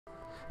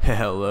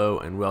Hello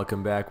and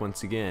welcome back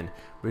once again.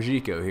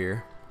 Bajiko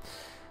here.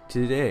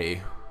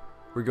 Today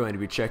we're going to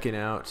be checking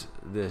out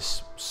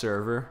this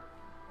server,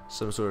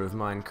 some sort of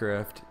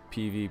Minecraft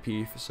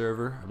PvP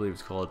server. I believe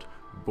it's called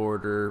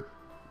Borderland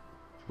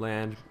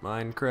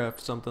Minecraft,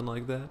 something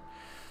like that.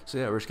 So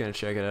yeah, we're just gonna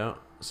check it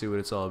out, see what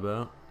it's all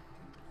about.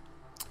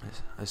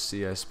 I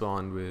see I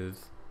spawned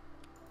with.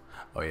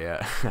 Oh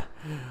yeah,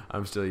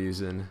 I'm still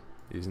using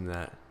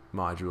that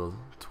module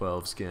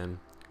 12 skin.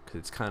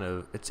 It's kind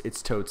of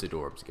it's totes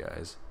adorbs,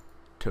 guys.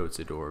 Totes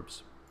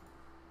adorbs.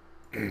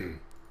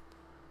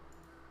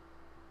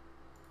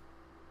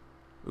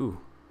 Ooh,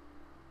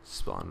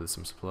 spawned with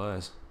some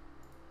supplies.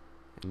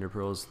 Ender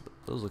pearls,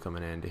 those will come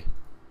in handy.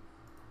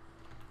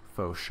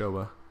 Faux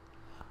showa.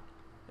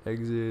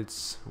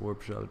 Exits,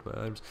 warp shot by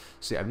items.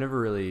 See, I've never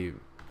really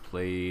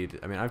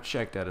played. I mean, I've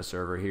checked out a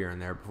server here and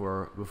there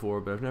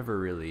before, but I've never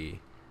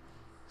really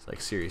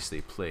like seriously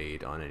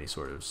played on any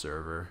sort of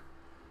server.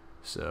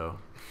 So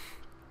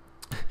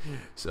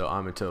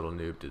I'm a total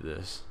noob to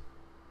this.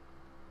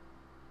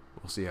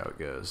 We'll see how it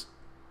goes.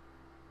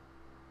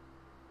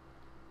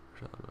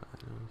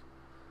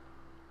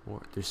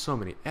 There's so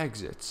many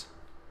exits.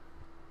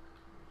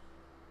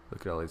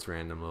 Look at all these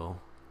random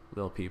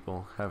little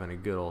people having a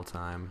good old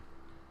time,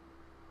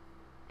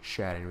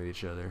 chatting with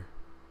each other.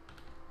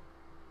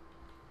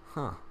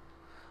 Huh.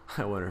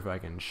 I wonder if I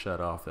can shut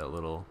off that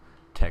little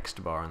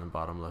text bar in the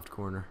bottom left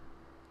corner.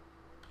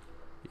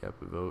 Yep,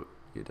 vote.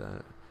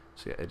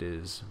 So yeah, it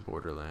is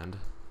Borderland.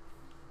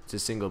 It's a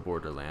single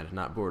Borderland,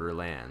 not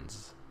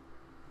Borderlands.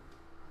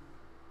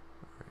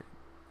 Alright.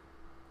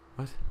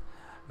 What?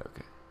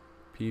 Okay.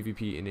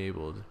 PvP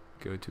enabled.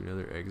 Go to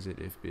another exit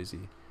if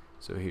busy.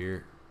 So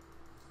here.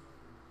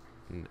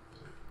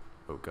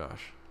 Oh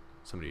gosh.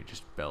 Somebody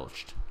just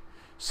belched.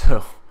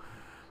 So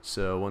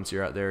once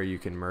you're out there, you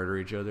can murder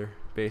each other,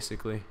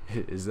 basically.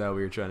 Is that what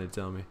you're trying to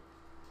tell me?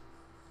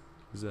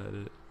 Is that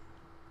it?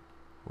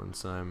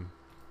 Once I'm...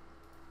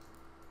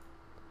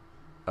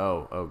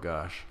 Oh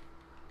gosh.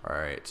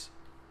 Alright.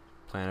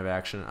 Plan of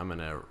action. I'm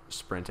gonna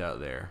sprint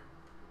out there.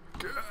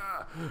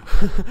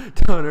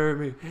 Don't hurt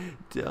me.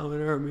 Don't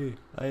hurt me.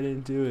 I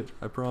didn't do it.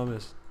 I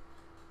promise.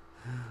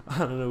 I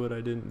don't know what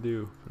I didn't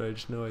do, but I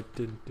just know I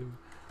didn't do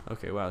it.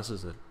 Okay, wow, this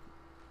is a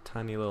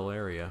tiny little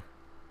area.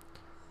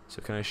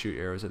 So can I shoot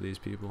arrows at these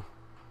people?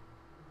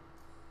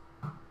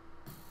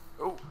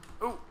 Oh!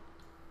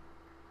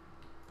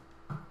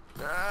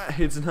 Ah,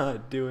 it's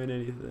not doing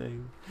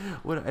anything.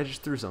 What? I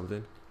just threw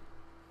something.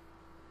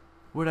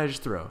 What did I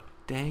just throw?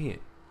 Dang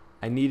it.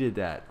 I needed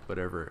that,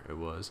 whatever it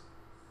was.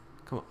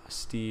 Come on,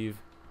 Steve.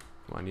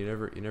 Come on, you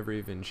never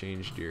even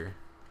changed your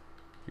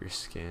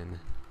skin.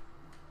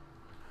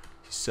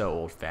 He's so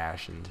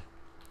old-fashioned.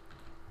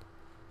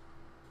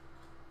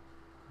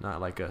 Not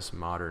like us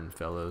modern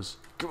fellows.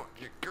 Come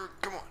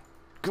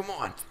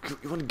on.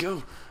 You wanna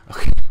go?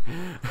 Okay.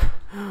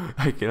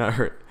 I cannot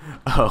hurt.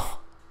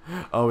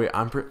 Oh wait,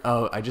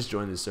 I just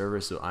joined the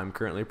server, so I'm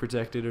currently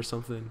protected or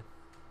something.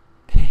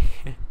 Dang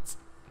it.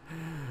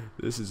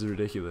 This is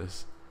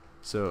ridiculous.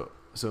 So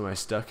am I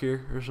stuck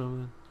here or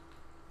something?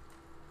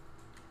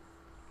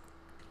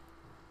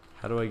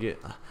 How do I get?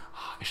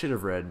 I should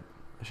have read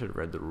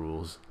the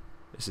rules.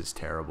 This is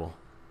terrible.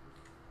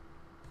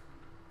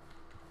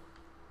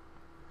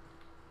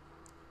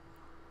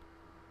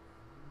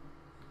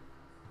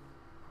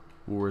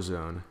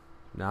 Warzone,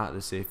 not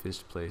the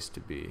safest place to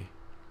be,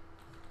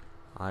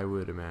 I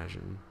would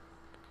imagine.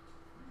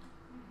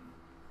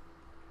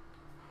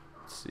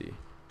 Let's see.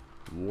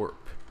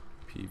 Warp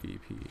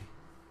PvP.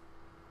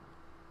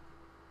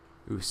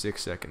 Ooh,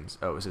 6 seconds.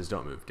 Oh, it says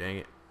don't move. Dang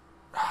it.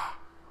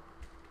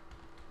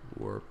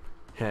 Warp.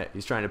 Heh,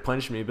 he's trying to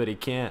punch me, but he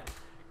can't,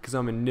 because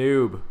I'm a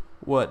noob.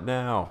 What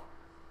now?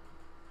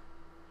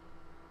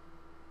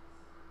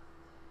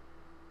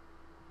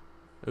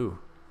 Ooh.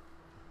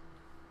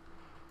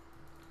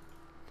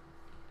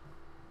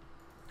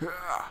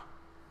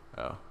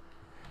 Oh.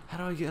 How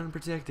do I get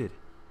unprotected?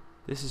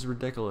 This is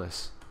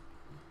ridiculous.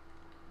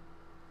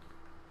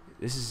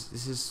 This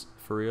is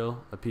for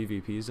real a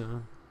PvP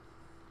zone?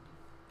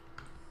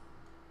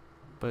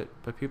 But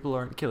people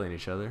aren't killing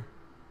each other.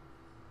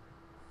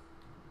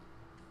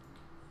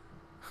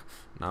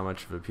 Not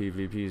much of a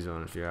PvP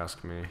zone if you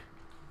ask me.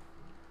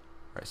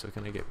 Alright, so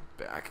can I get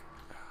back?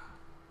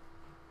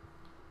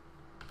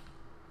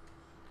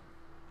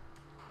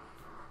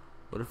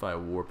 What if I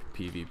warp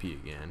PvP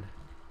again?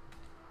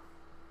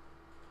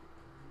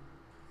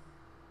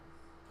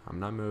 I'm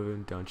not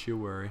moving, don't you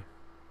worry.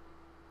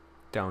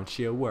 Don't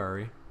you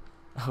worry.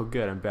 Oh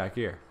good, I'm back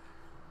here.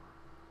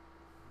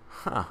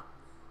 Huh.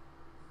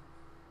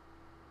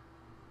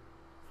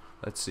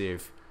 Let's see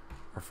if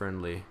our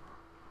friendly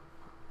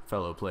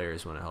fellow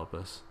players want to help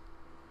us.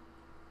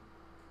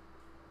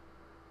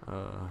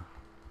 How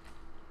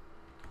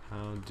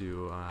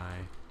do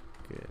I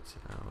get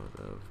out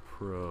of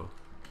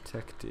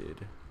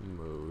protected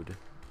mode?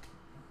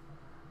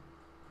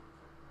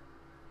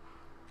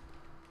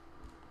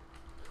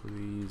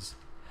 Please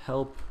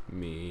help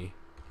me.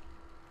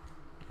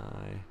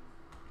 I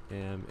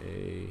am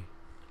a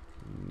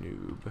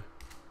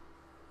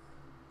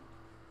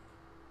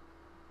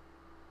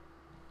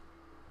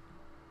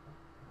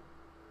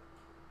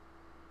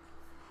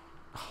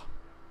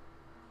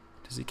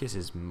Because he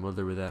kisses his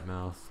mother with that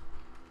mouth.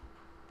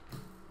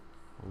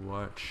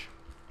 Watch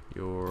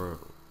your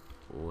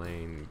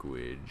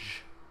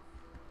language,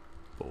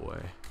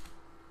 boy.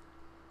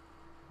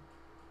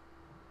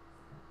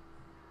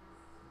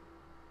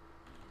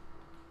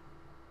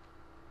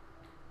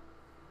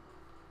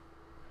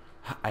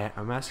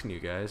 I'm asking you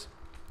guys,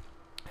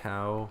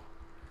 how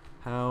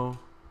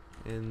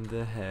in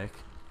the heck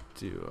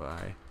do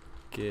I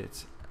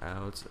get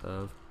out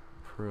of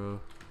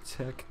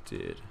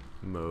protected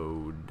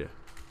mode?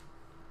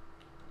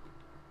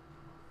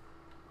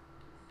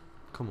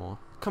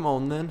 Come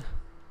on then.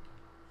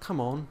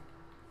 Come on.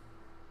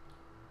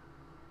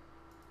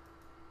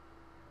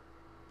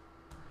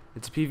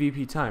 It's a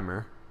PvP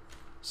timer,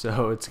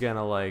 so it's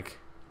gonna like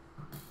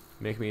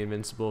make me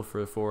invincible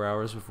for 4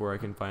 hours before I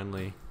can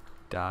finally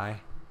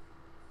die.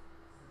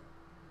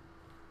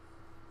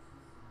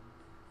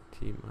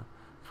 Team,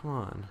 come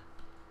on.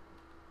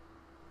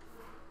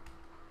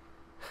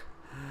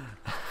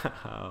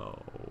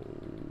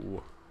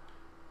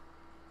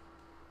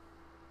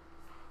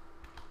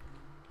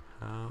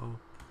 How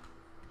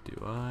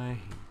do I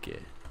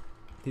get?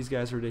 These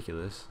guys are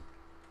ridiculous.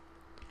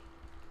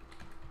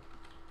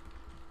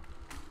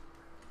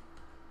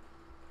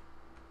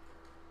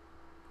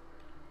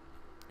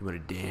 You wanna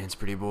dance,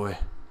 pretty boy?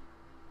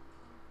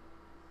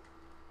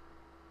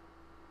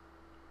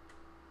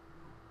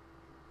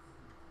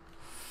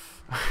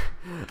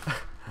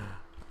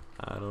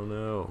 I don't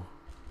know.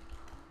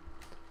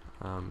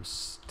 I'm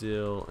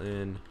still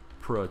in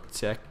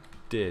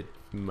protected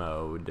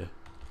mode.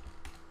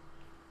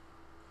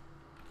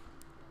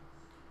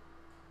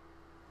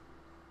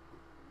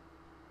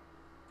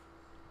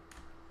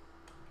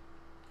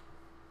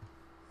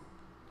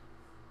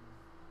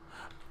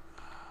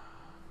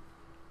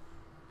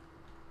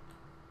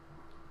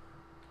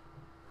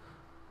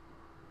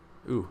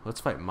 Ooh,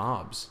 let's fight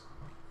mobs.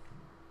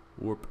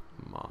 Warp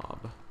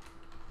mob.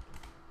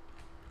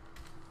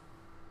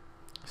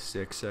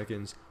 6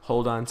 seconds.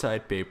 Hold on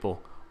tight,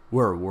 people.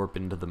 We're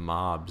warping to the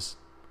mobs.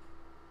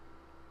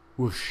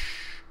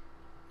 Whoosh.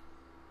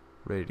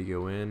 Ready to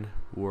go in.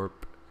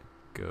 Warp.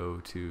 Go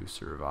to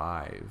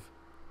survive.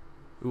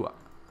 Ooh.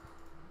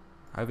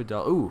 I have a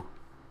dollar. Ooh.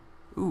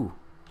 Ooh.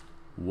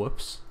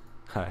 Whoops.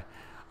 I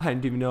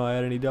didn't even know I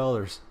had any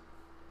dollars.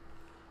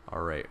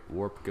 Alright.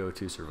 Warp. Go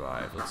to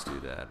survive. Let's do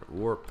that.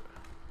 Warp.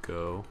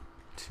 Go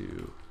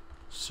to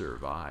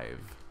survive.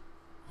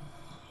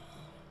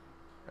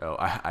 Oh,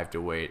 I have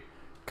to wait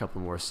a couple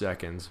more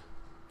seconds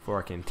before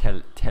I can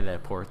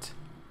teleport.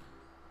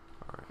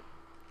 Alright.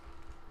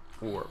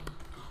 Warp.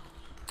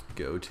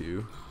 Go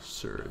to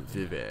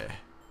survive.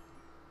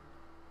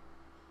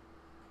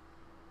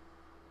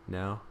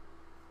 No?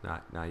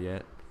 Not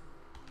yet?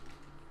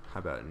 How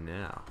about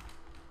now?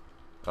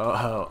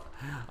 Oh,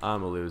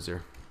 I'm a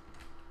loser.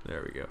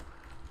 There we go.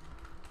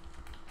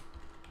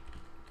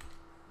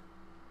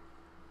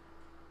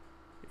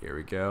 Here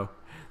we go.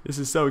 This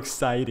is so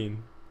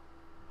exciting.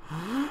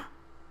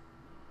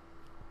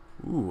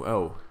 Ooh,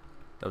 oh.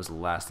 That was the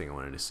last thing I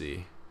wanted to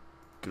see.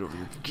 Get over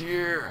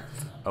here.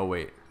 Yeah. Oh,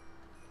 wait.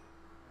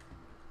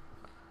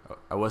 Oh,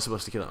 I was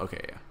supposed to kill him. Okay,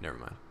 yeah. Never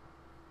mind.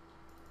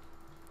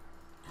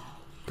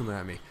 Come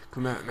at me.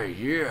 Come at me.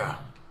 Yeah.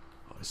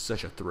 Oh, it's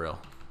such a thrill.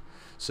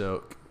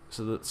 So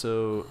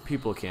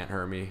people can't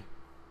hurt me,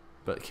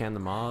 but can the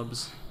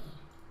mobs?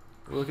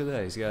 Look at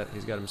that. He's got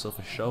himself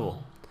a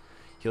shovel.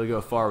 He'll go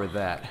far with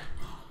that.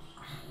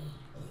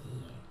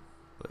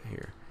 But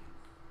here.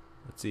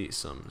 Let's eat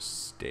some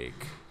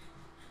steak.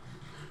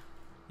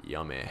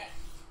 Yummy.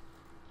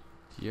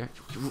 Yeah,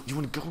 you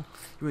wanna go?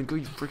 You wanna go,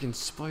 you freaking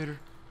spider?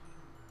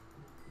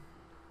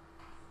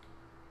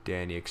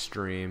 Danny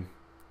Extreme.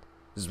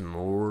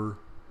 Zmore.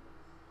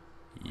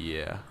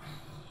 Yeah.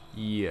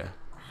 Yeah.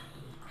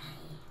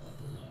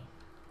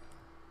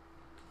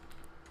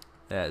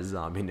 That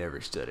zombie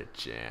never stood a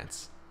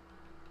chance.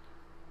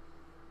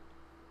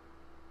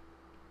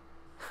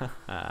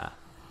 Haha.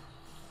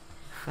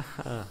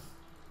 Haha.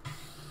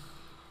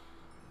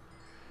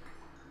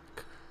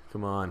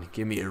 Come on,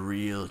 give me a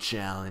real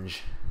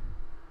challenge.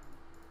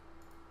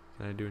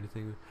 Can I do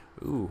anything?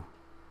 Ooh.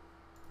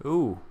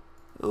 Ooh.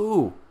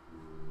 Ooh.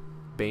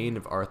 Bane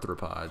of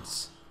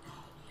arthropods.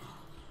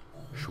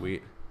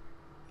 Sweet.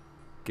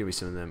 Give me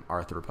some of them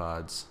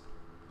arthropods.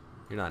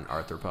 You're not an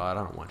arthropod. I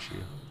don't want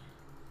you.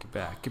 Get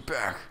back. Get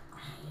back.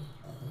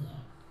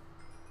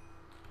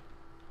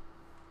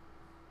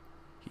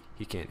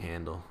 He can't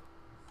handle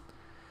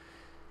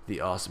the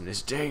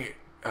awesomeness. Dang it.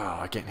 Oh,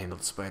 I can't handle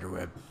the spider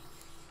web.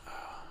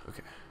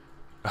 Okay.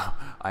 Oh,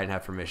 I didn't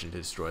have permission to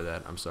destroy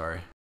that. I'm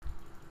sorry.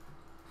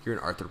 You're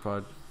an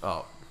arthropod.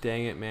 Oh,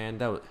 dang it, man.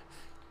 That was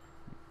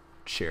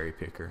cherry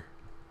picker.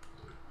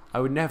 I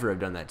would never have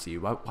done that to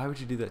you. Why would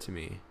you do that to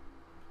me?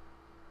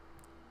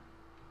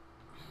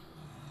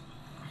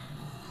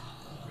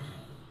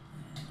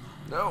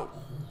 No.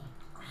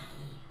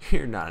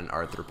 You're not an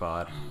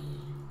arthropod.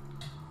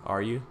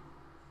 Are you?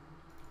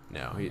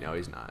 No,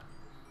 he's not.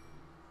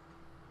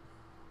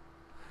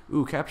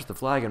 Ooh, capture the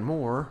flag and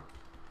more.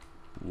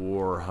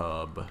 War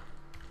hub.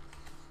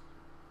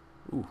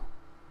 Ooh.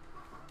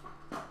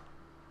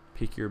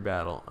 Pick your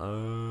battle.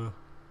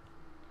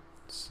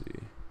 Let's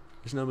see.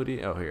 There's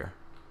nobody. Oh, here.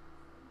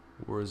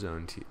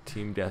 Warzone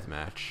team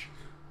deathmatch.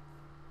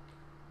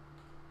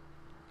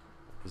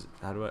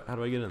 How do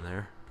I get in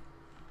there?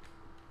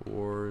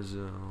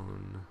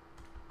 Warzone.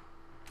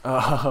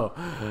 Oh.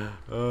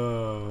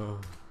 Oh.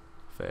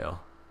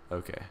 Fail.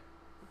 Okay.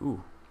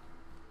 Ooh.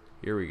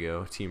 Here we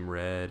go. Team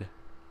Red.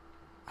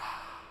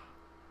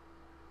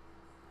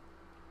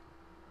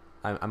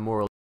 I'm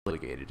more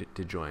obligated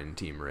to join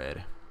Team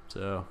Red.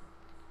 So,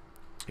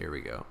 here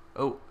we go.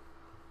 Oh.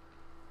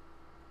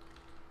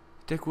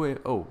 Dick away.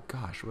 Oh,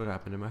 gosh. What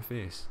happened to my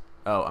face?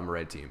 Oh, I'm a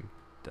red team.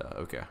 Duh.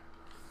 Okay.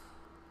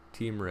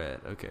 Team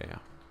Red. Okay.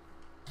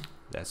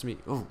 That's me.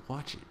 Oh,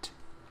 watch it.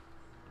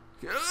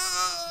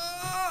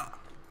 Ah,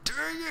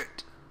 dang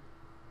it.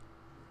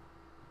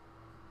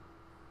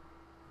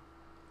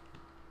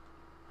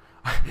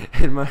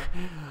 And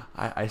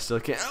I still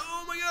can't.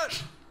 Oh my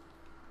gosh.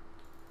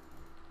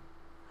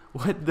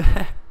 What the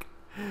heck?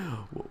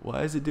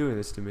 Why is it doing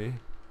this to me?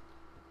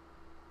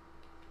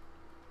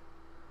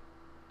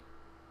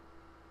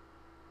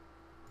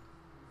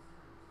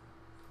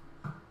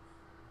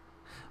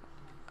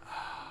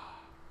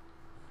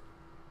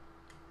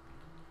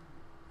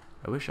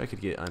 I wish I could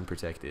get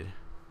unprotected.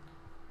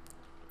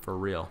 For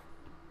real.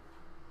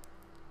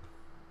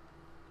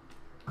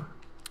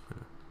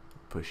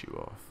 Push you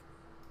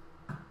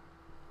off.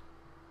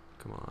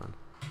 Come on.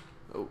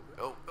 Oh,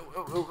 oh, oh,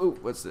 oh, oh, oh.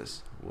 What's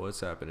this? What's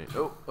happening?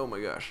 Oh, oh my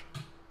gosh.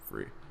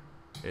 Free.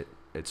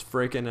 It's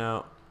freaking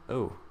out.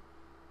 Oh.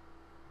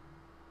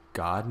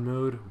 God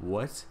mode?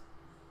 What?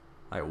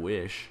 I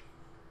wish.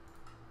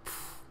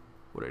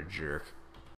 What a jerk.